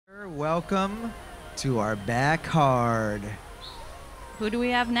Welcome to our BackHARD. Who do we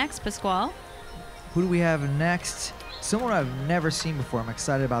have next, Pasquale? Who do we have next? Someone I've never seen before. I'm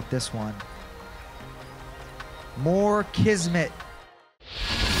excited about this one. More Kismet.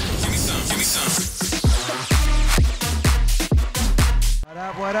 Give me some. What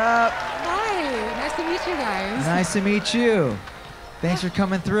up, what up? Hi, nice to meet you guys. Nice to meet you. Thanks for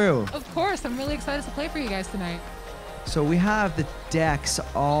coming through. Of course, I'm really excited to play for you guys tonight. So we have the decks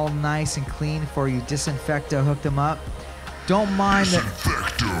all nice and clean for you. Disinfecto hooked them up. Don't mind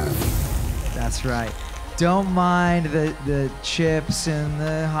That's right. Don't mind the chips and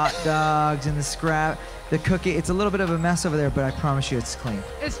the hot dogs and the scrap, the cookie. It's a little bit of a mess over there, but I promise you it's clean.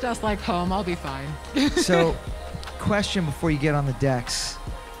 It's just like home. I'll be fine. So, question before you get on the decks.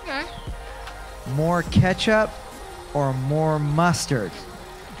 Okay. More ketchup or more mustard?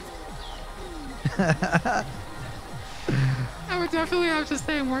 I would definitely have to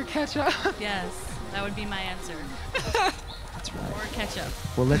say more ketchup. Yes, that would be my answer. That's right. More ketchup.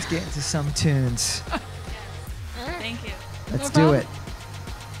 Well, let's get into some tunes. Thank you. Let's No do it.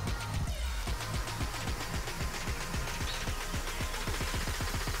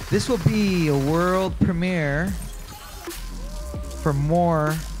 This will be a world premiere for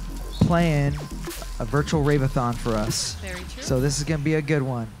more playing a virtual Rave-A-Thon for us. Very true. So this is going to be a good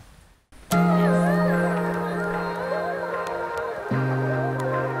one.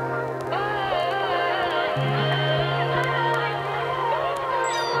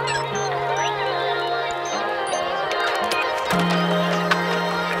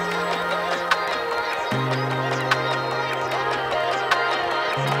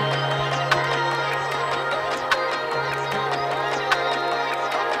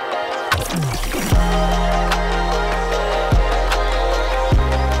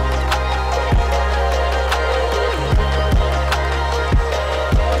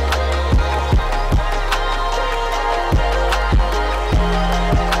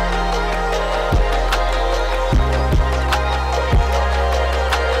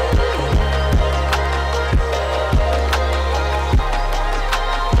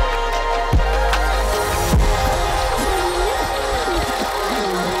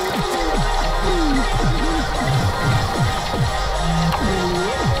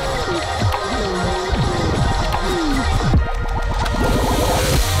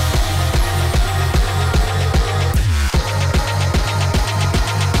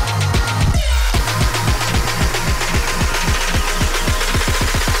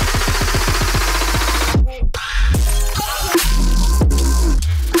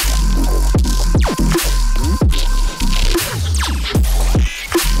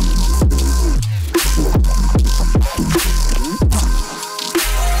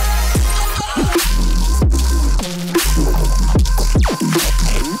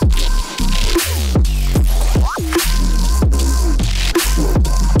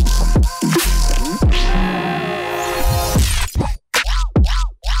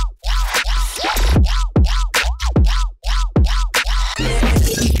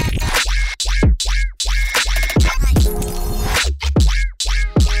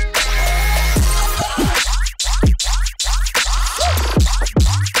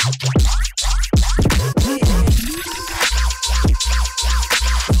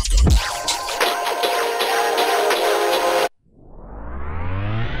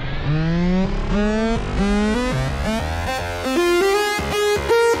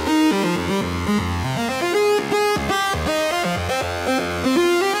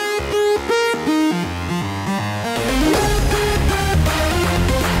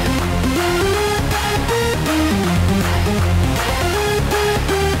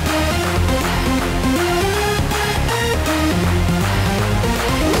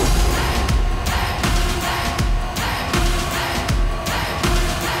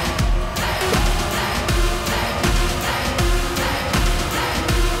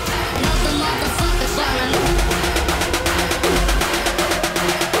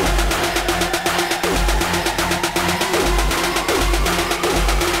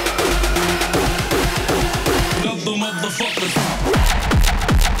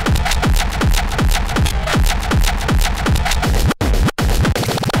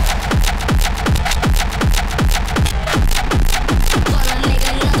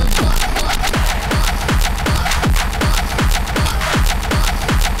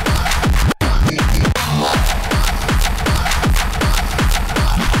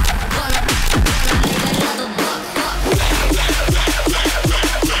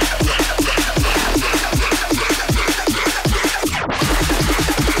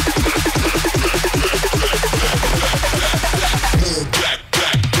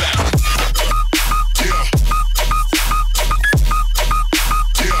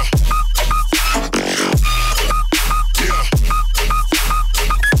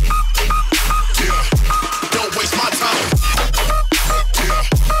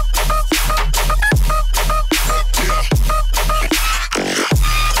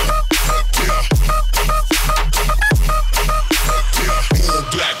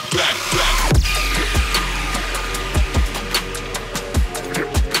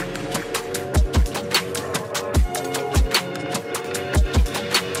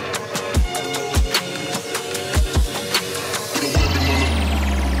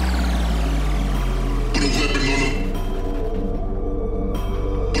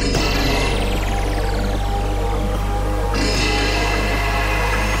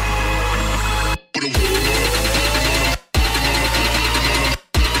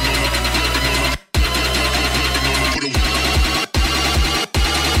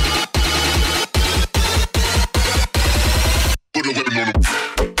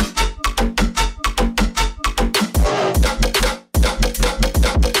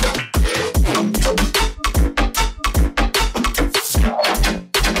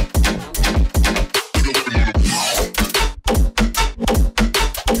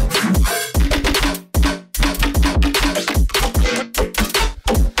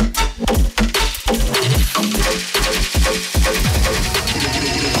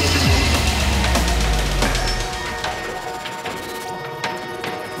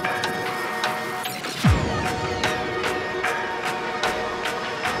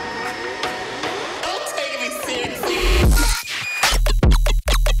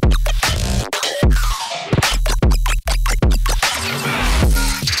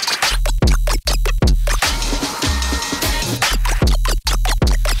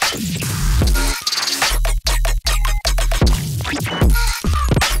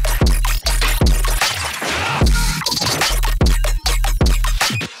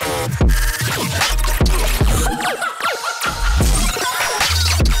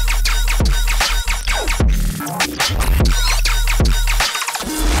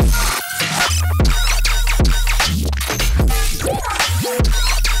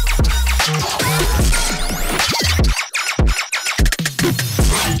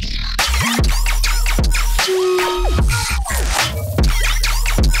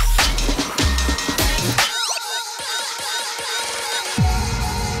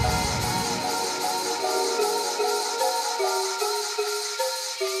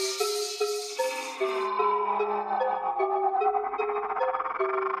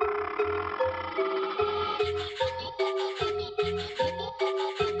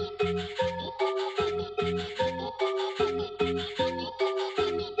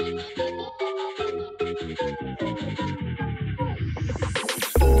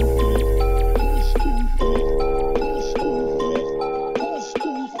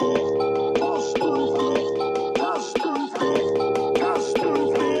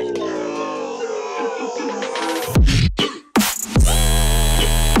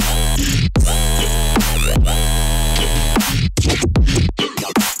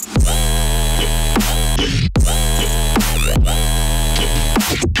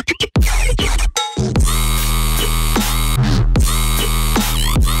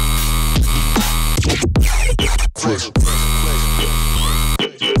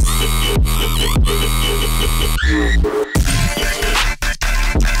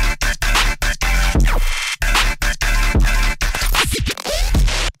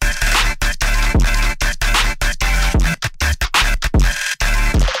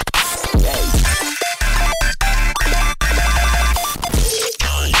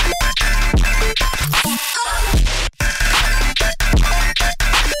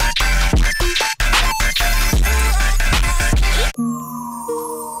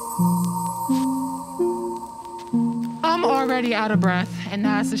 out of breath, and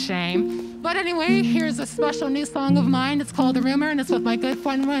that's a shame. But anyway, here's a special new song of mine. It's called The Rumor, and it's with my good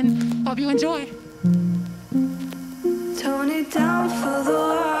friend Ren. Hope you enjoy. Tone it down for the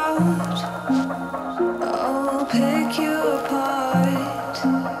world. Oh, we'll pick you apart.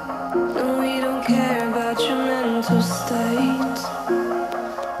 No, we don't care about your mental state.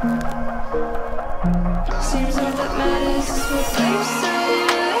 Seems like that matters is what they say,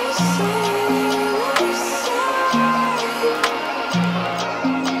 they say, they say.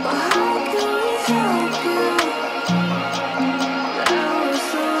 But how can we help you? That was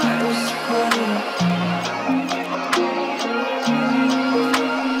the worst part.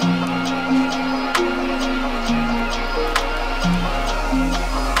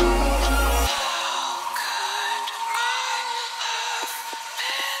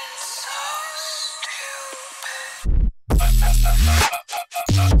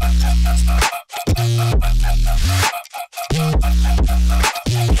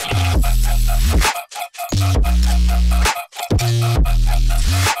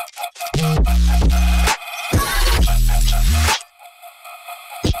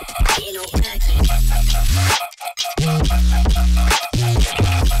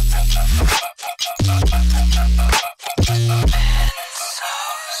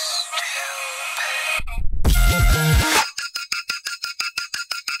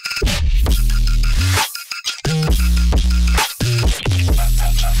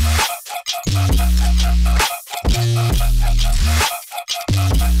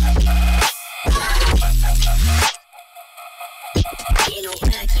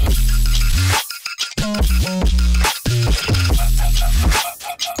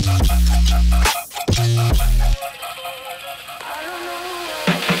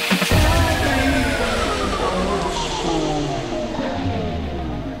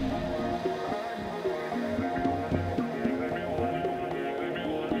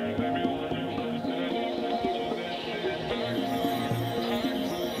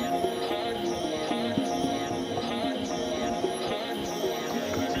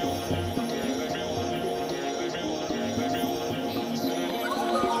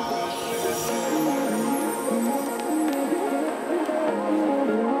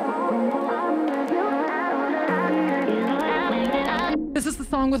 This is the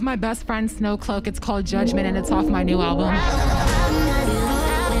song with my best friend Snowcloak. It's called Judgment, and it's off my new album.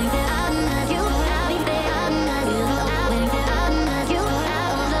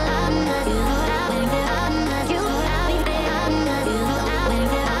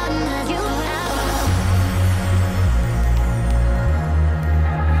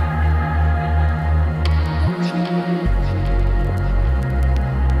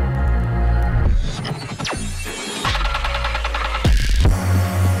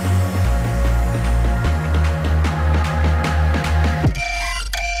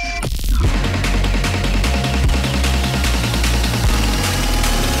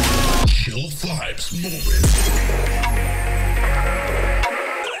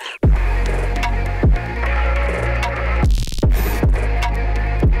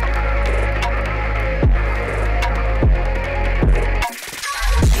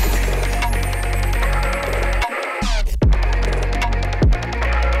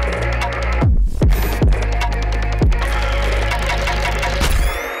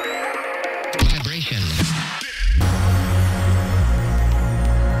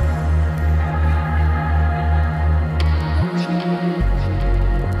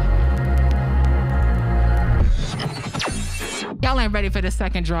 Y'all ain't ready for the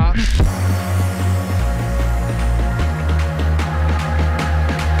second drop.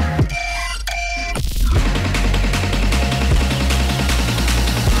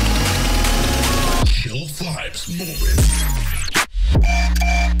 Chill vibes moving.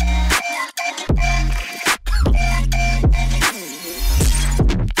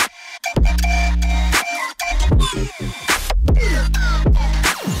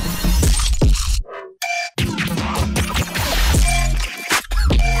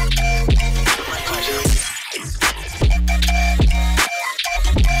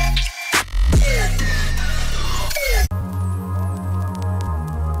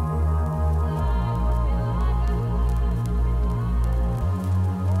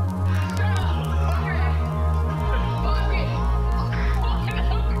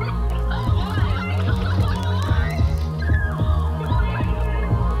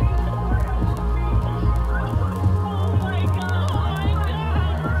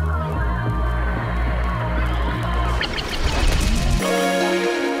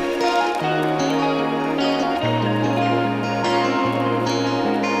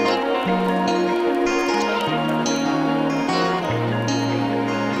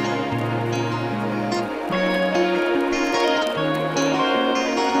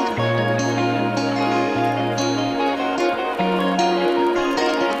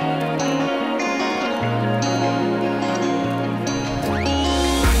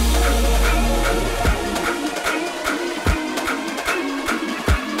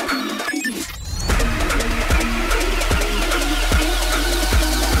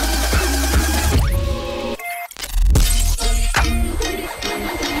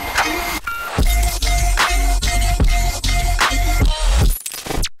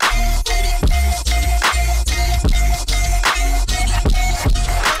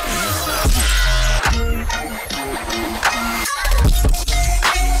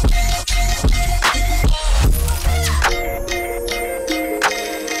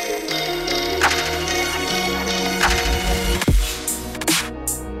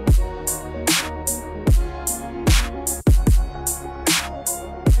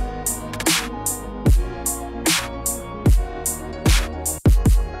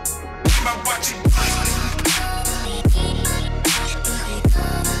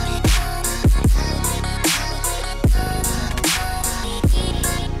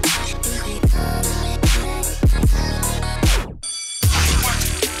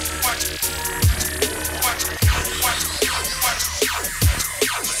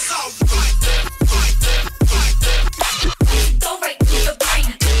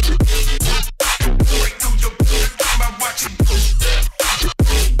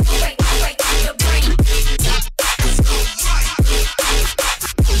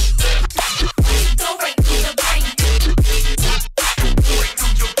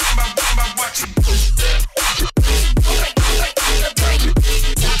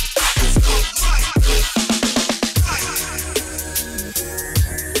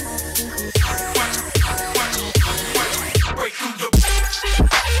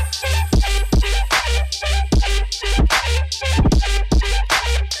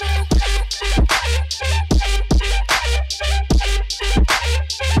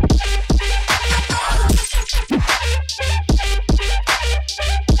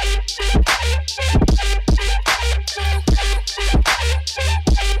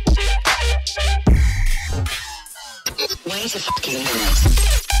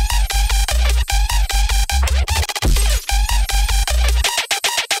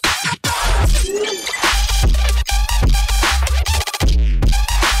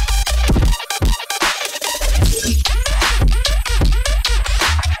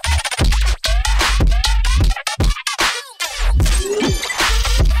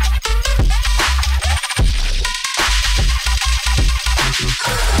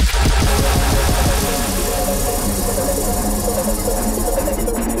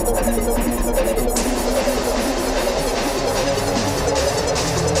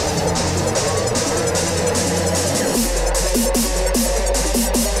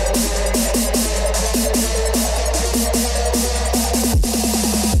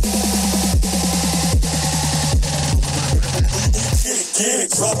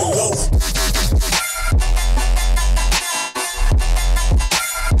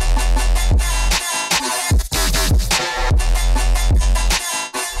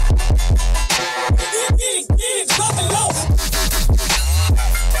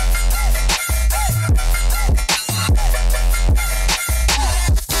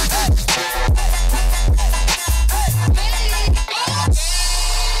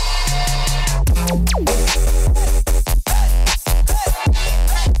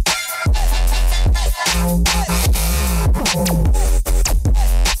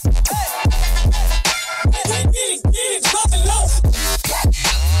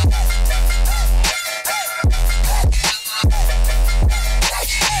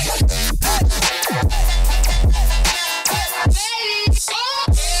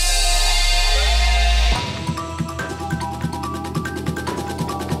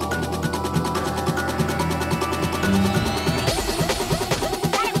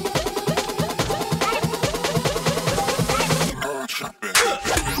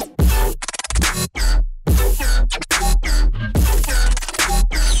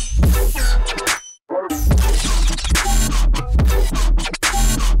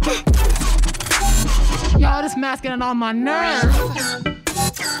 Y'all, this mask getting on my nerves.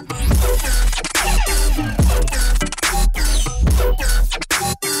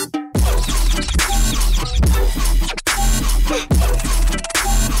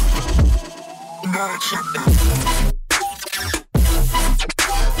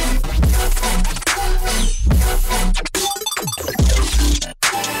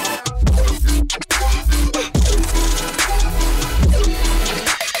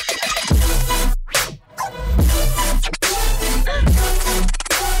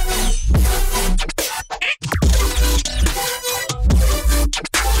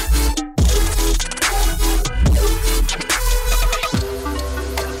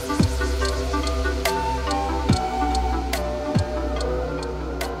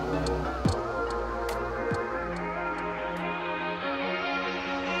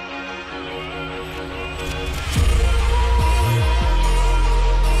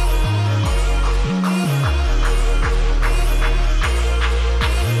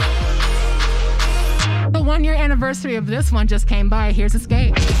 The 1-year anniversary of this one just came by. Here's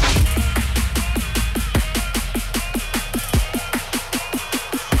Escape.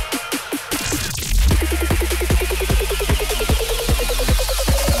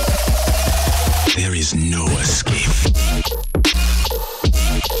 There is no escape.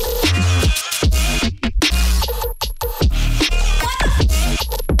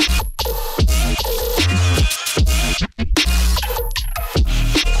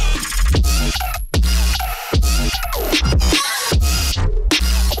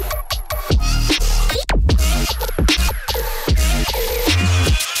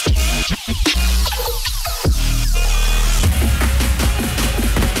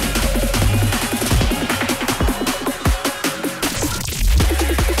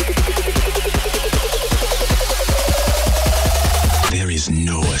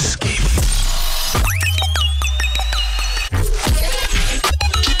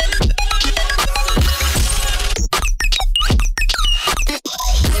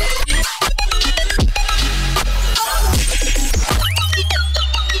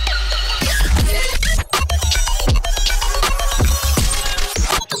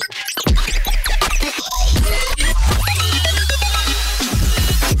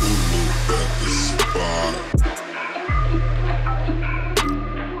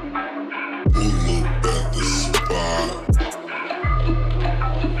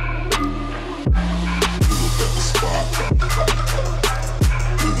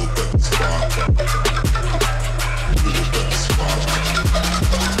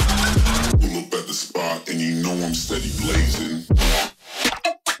 flame steady blazing.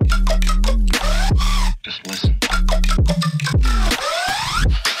 Just listen.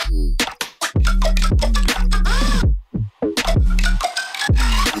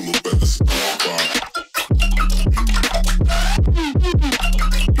 Pull up at the spot.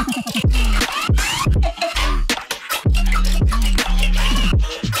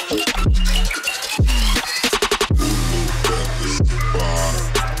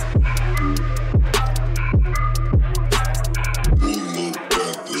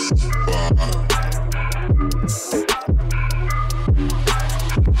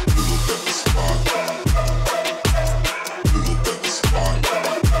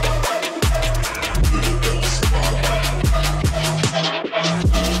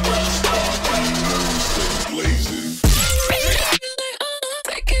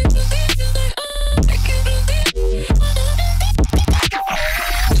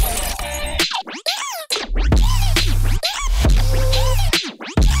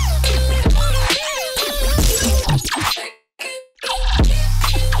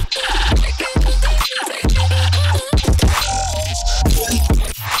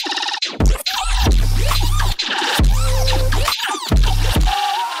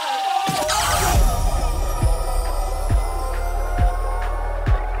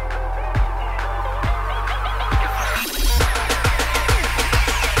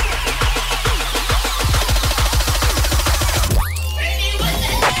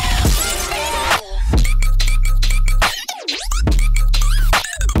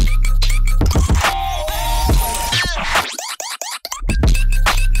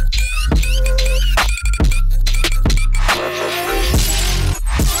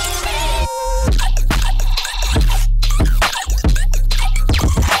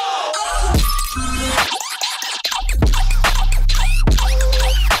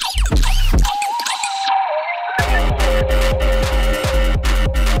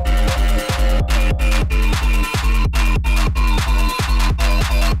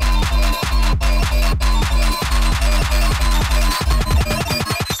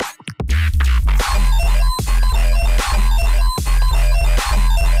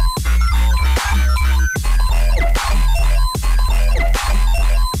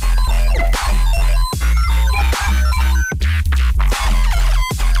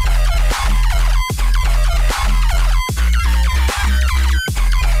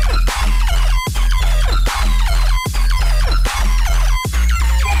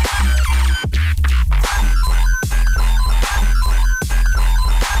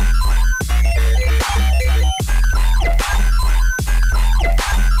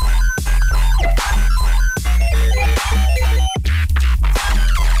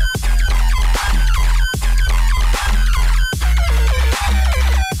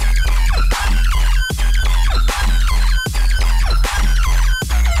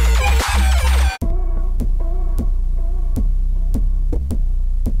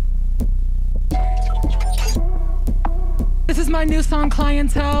 My new song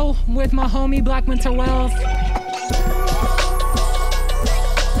Clientele with my homie Black Winter Wells.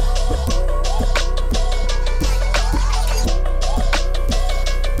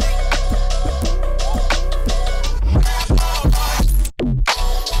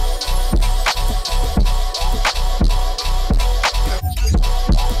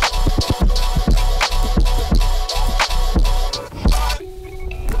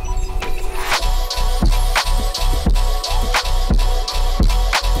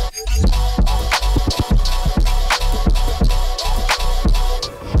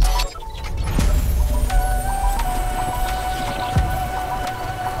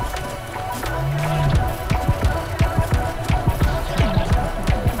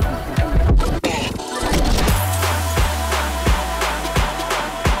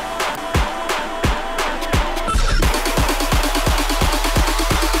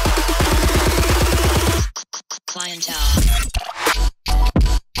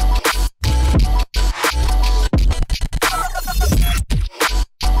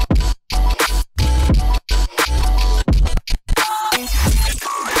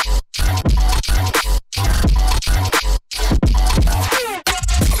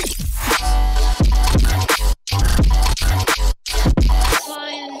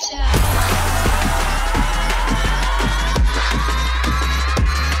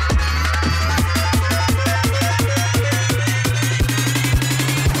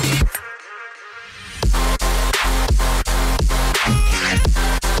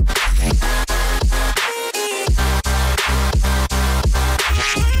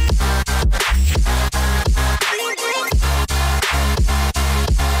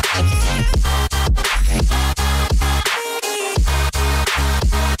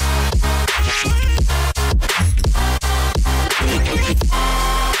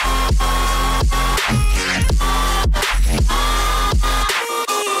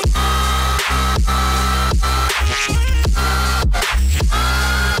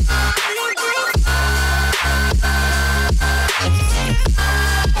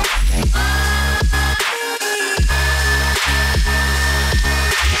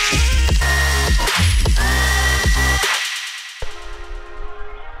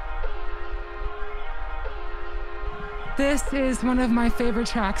 This is one of my favorite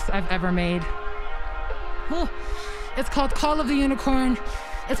tracks I've ever made. Oh, it's called Call of the Unicorn.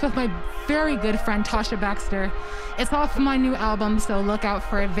 It's with my very good friend Tasha Baxter. It's off my new album, so look out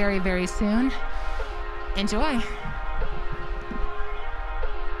for it very, very soon. Enjoy.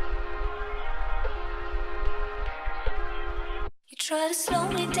 You try to slow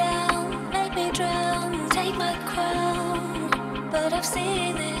me down, make me drown, take my crown. But I've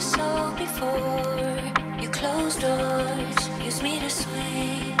seen this all before. You close doors, use me to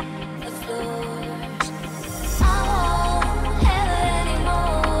sweep the floors. I won't have it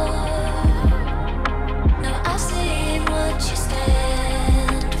anymore. Now I've seen what you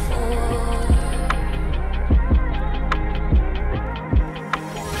stand for.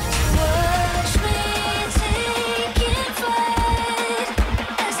 Watch me taking flight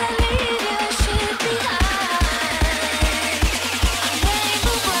as I leave your ship behind.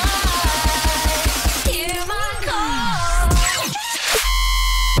 Rainbow bright, hear my call.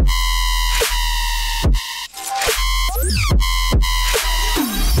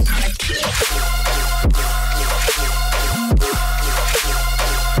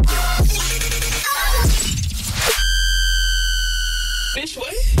 Bitch,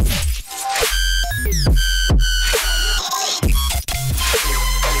 what?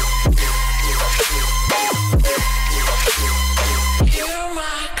 You're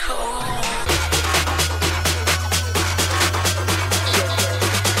my call.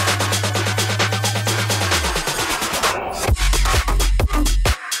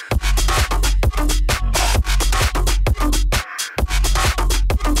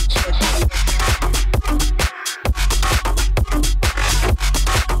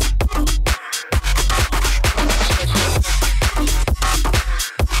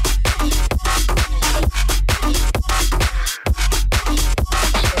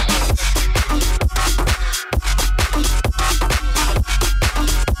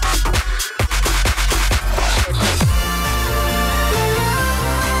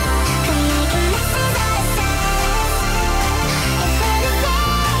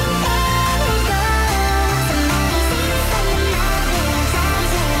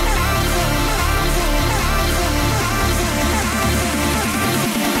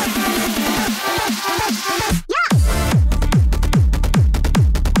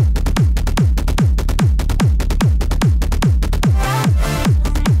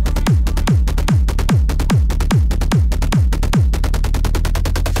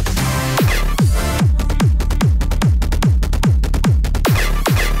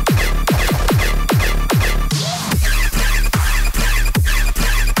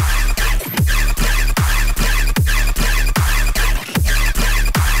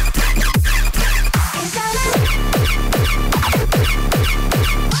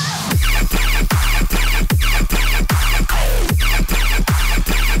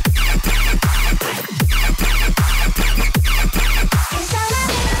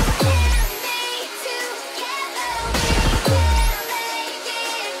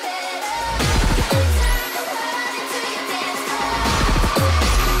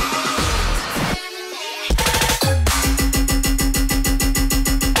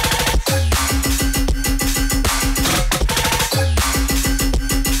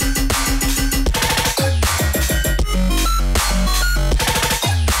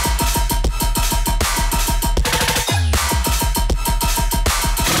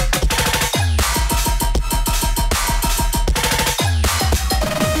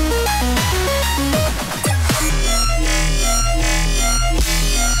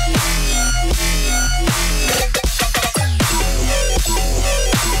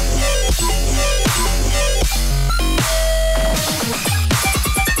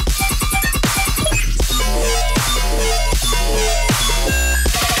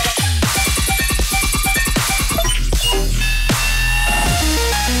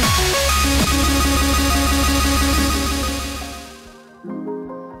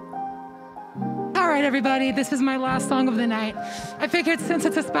 Everybody, this is my last song of the night. I figured since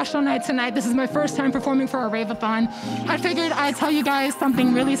it's a special night tonight, this is my first time performing for a Rave-A-Thon, I figured I'd tell you guys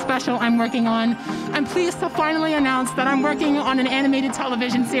something really special I'm working on. I'm pleased to finally announce that I'm working on an animated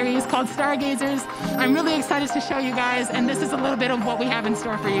television series called Stargazers. I'm really excited to show you guys, and this is a little bit of what we have in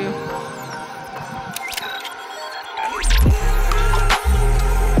store for you.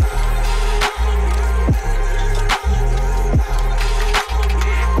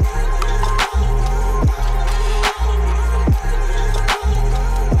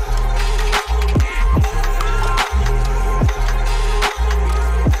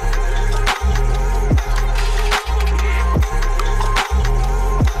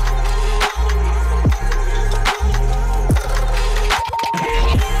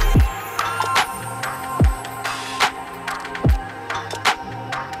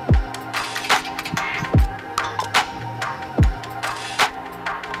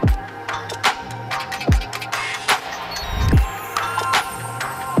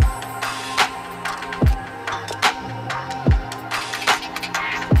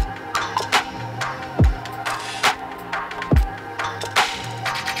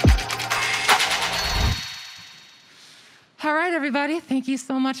 right, everybody. Thank you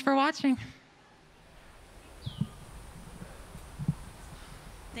so much for watching.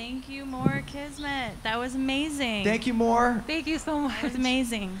 Thank you, more Kismet. That was amazing. Thank you, More. Thank you so much. That was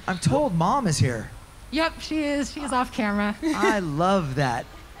amazing. I'm told Mom is here. Yep, she is. She's off camera. I love that.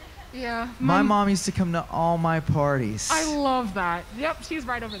 Yeah. My mom used to come to all my parties. I love that. Yep, she's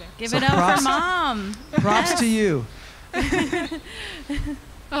right over there. Give So it up props- for Mom. Props to you.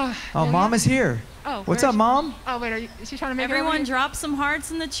 Oh, Mom is here. Oh, What's where up, is Mom? Oh, wait, is she trying to make it Everyone over drop some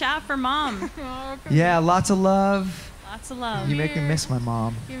hearts in the chat for Mom. here? Oh, okay. Yeah, lots of love. Lots of love. You make me miss my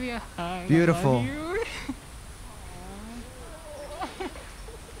mom. Give me a hug. Beautiful. I love you.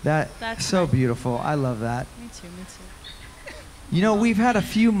 That's so beautiful. I love that. Me too, me too. You know, we've had a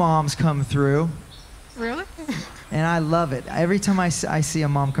few moms come through, Really? and I love it. Every time I see a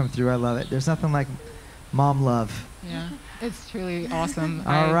mom come through, I love it. There's nothing like mom love. Yeah. It's truly awesome.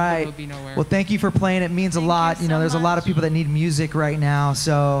 All right. Would be nowhere. Well, thank you for playing. It means a Thank lot. you You know, so there's a lot of much. people that need music right now,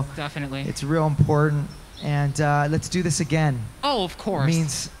 so Definitely. it's real important. And let's do this again. Oh, of course.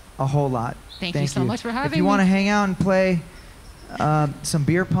 Means a whole lot. Thank you so much for If having you want to me. hang out and play some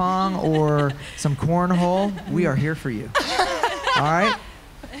beer pong or some cornhole, we are here for you. All right?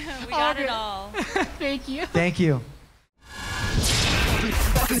 We got it all. Thank you. Thank you.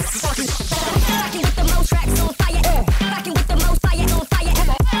 Rocking with the most tracks on fire. Rocking with the most fire on fire.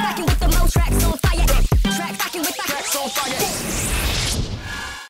 Rocking with the most tracks on fire. Rocking with the tracks on fire.